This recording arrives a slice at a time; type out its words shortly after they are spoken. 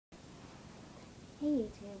Hey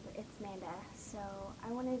YouTube, it's Amanda. So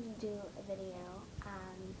I wanted to do a video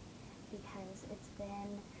because it's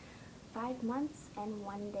been 5 months and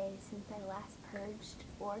 1 day since I last purged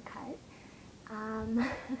or cut.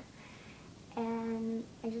 And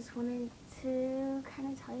I just wanted to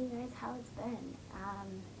kind of tell you guys how it's been.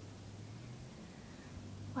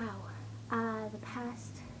 Wow, the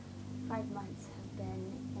past 5 months have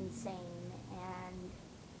been insane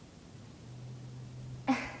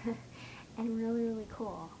and really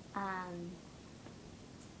cool.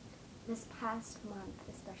 This past month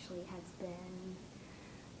especially has been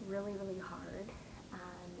really hard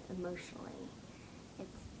emotionally.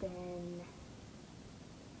 It's been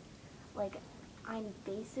like I'm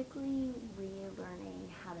basically relearning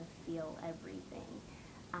how to feel everything.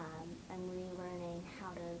 I'm relearning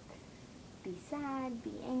how to be sad,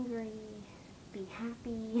 be angry, be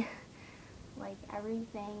happy. Like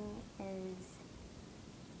everything is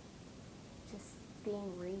just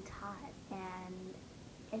being retaught, and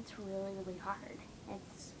it's really hard.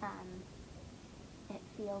 It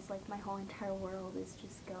feels like my whole entire world is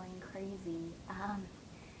just going crazy,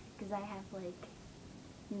 because I have like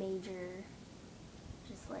major,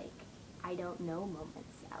 just like, I don't know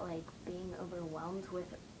moments, like being overwhelmed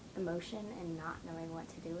with emotion and not knowing what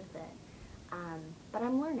to do with it. But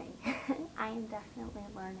I'm learning. I am definitely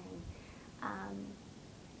learning.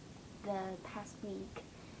 The past week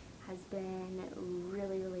has been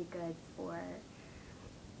really good for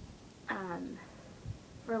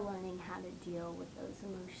learning how to deal with those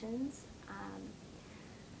emotions.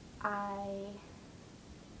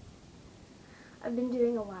 I've been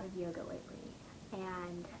doing a lot of yoga lately,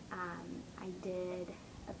 and I did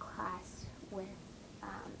a class with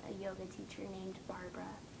a yoga teacher named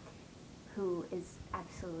Barbara, who is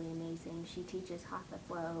absolutely amazing. She teaches Hatha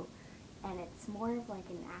Flow, and it's more of like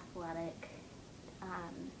an athletic,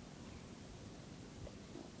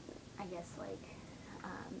 I guess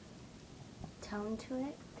tone to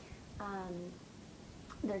it.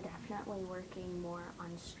 They're definitely working more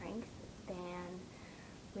on strength than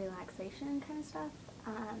relaxation kind of stuff.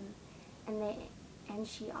 And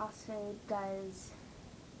she also does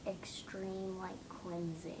extreme like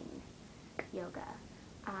cleansing yoga.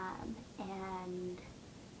 And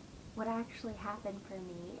what actually happened for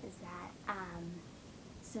me is that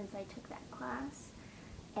since I took that class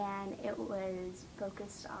and it was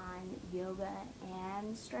focused on yoga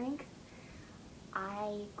and strength,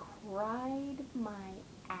 I cried my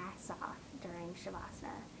ass off during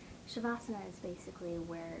Shavasana. Shavasana is basically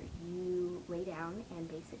where you lay down and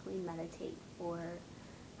basically meditate for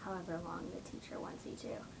however long the teacher wants you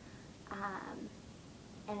to.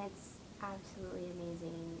 And it's absolutely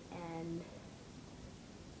amazing, and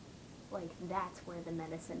like that's where the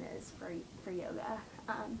medicine is for yoga,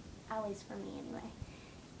 at least for me anyway.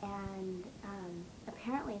 And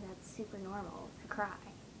apparently that's super normal to cry.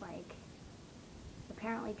 Like,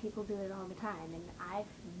 apparently people do it all the time, and I've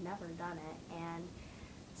never done it. And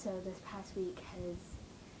so this past week has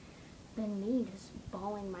been me just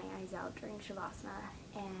bawling my eyes out during Shavasana,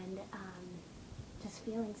 and just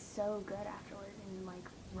feeling so good afterward, and like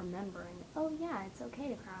remembering, oh yeah, it's okay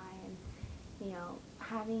to cry, and you know,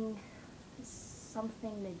 having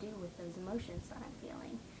something to do with those emotions that I'm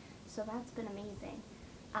feeling. So that's been amazing.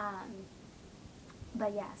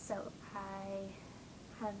 But yeah, so I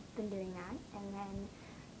have been doing that, and then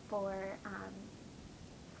for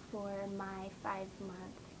my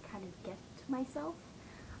 5-month kind of gift to myself,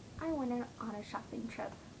 I went on a shopping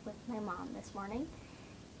trip with my mom this morning,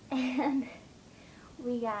 and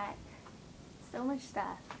we got so much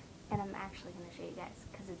stuff, and I'm actually going to show you guys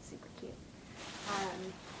because it's super cute.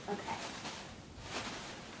 Okay.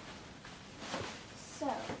 So,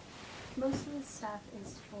 most of the stuff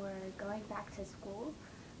is for going back to school,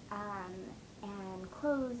 and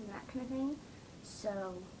clothes and that kind of thing.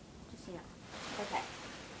 So, just, you know. Okay.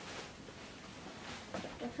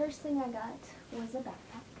 The first thing I got was a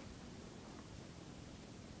backpack.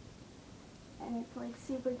 And it's like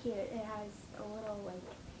super cute. It has a little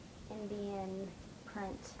like Indian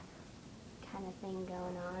print kind of thing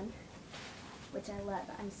going on, which I love.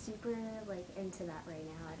 I'm super like into that right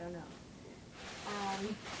now. I don't know.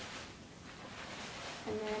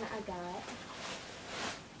 And then I got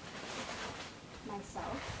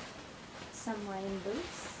myself some rain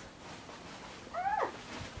boots. Ah!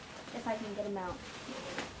 If I can get them out.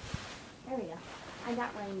 There we go. I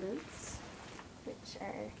got rain boots, which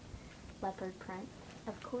are leopard print,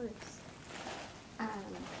 of course,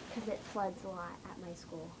 because it floods a lot at my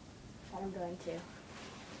school that I'm going to.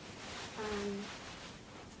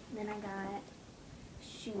 Then I got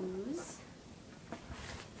shoes.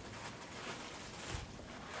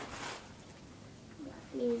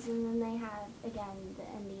 Portuguese, and then they have, again, the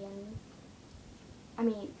Indian, I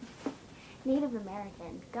mean, Native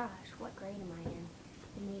American. Gosh, what grade am I in?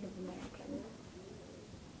 The Native American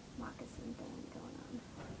moccasin thing going on.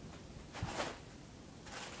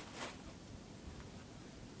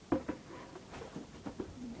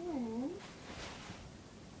 And then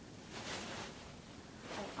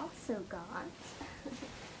I also got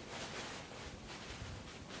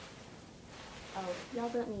oh, y'all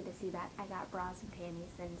don't need to see that. I got bras and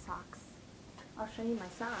panties and socks. I'll show you my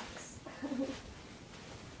socks.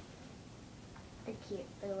 They're cute.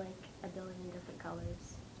 They're like a billion different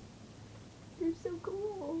colors. They're so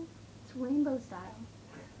cool. It's rainbow style.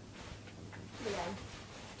 But yeah.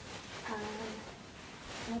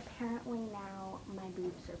 And apparently now my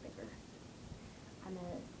boobs are bigger. I'm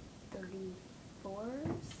a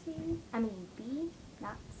 34C? I mean B,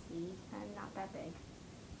 not C. I'm not that big.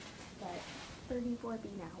 But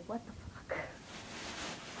 34B now. What the fuck?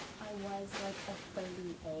 I was like a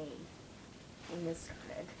 30A when this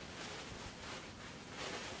started.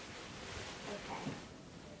 Okay.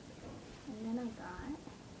 And then I got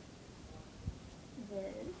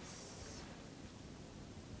this.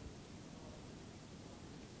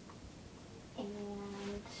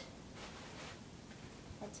 And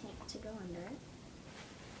a tank to go under it.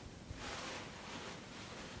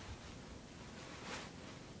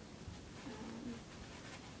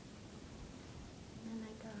 And then I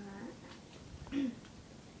got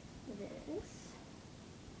this.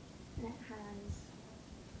 And it has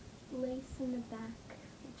lace in the back,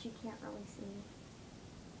 which you can't really see,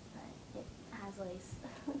 but it has lace.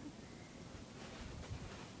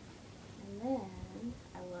 And then,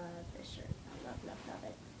 I love this shirt. I love, love, love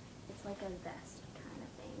it. It's like a vest kind of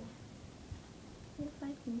thing. If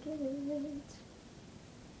I can get it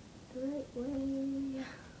the right way.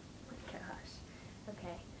 Oh my gosh.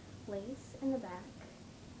 Okay, lace in the back,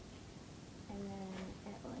 and then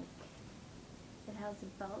it has a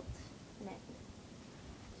belt, and it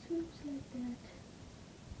swoops like that.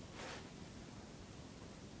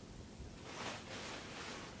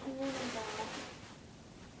 And then I got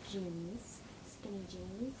jeans, skinny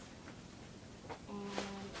jeans,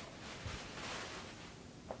 and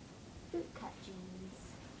bootcut jeans.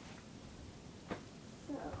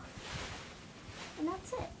 So, and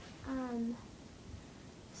that's it.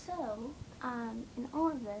 In all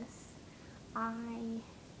of this,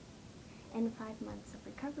 in 5 months of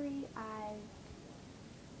recovery, I've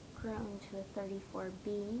grown to a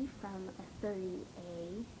 34B from a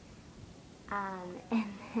 30A. And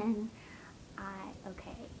then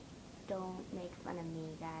okay, don't make fun of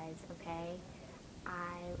me, guys, okay?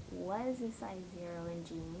 I was a size 0 in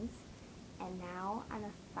jeans, and now I'm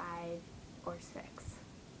a 5 or 6.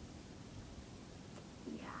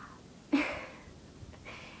 Yeah.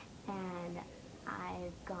 And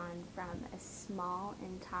I've gone from a small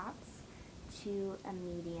in tops to a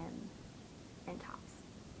medium in tops.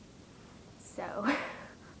 So,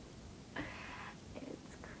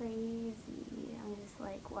 it's crazy. I'm just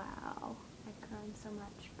like, wow, I've grown so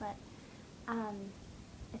much. But I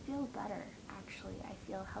feel better, actually. I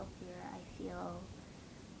feel healthier. I feel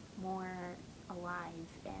more alive,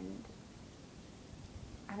 and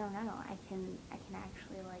I don't know, I can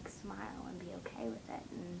actually like smile and be okay with it,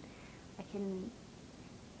 and I can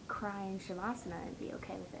cry in Shavasana and be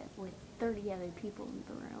okay with it with 30 other people in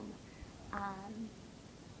the room.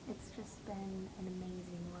 It's just been an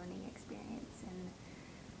amazing learning experience, and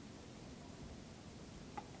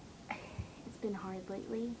it's been hard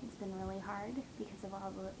lately. It's been really hard because of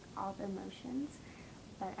all the emotions,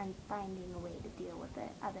 but I'm finding a way to deal with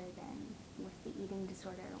it other than with the eating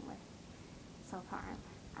disorder and with self-harm.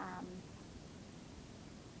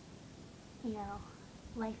 You know,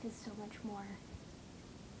 life is so much more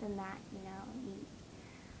than that, you know.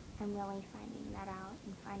 I'm really finding that out,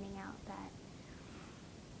 and finding out that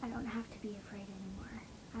I don't have to be afraid anymore.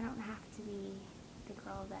 I don't have to be the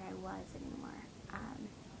girl that I was anymore.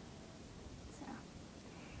 So,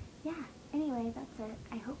 yeah, anyway, that's it.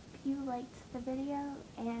 I hope you liked the video,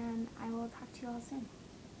 and I will talk to you all soon.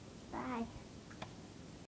 Bye.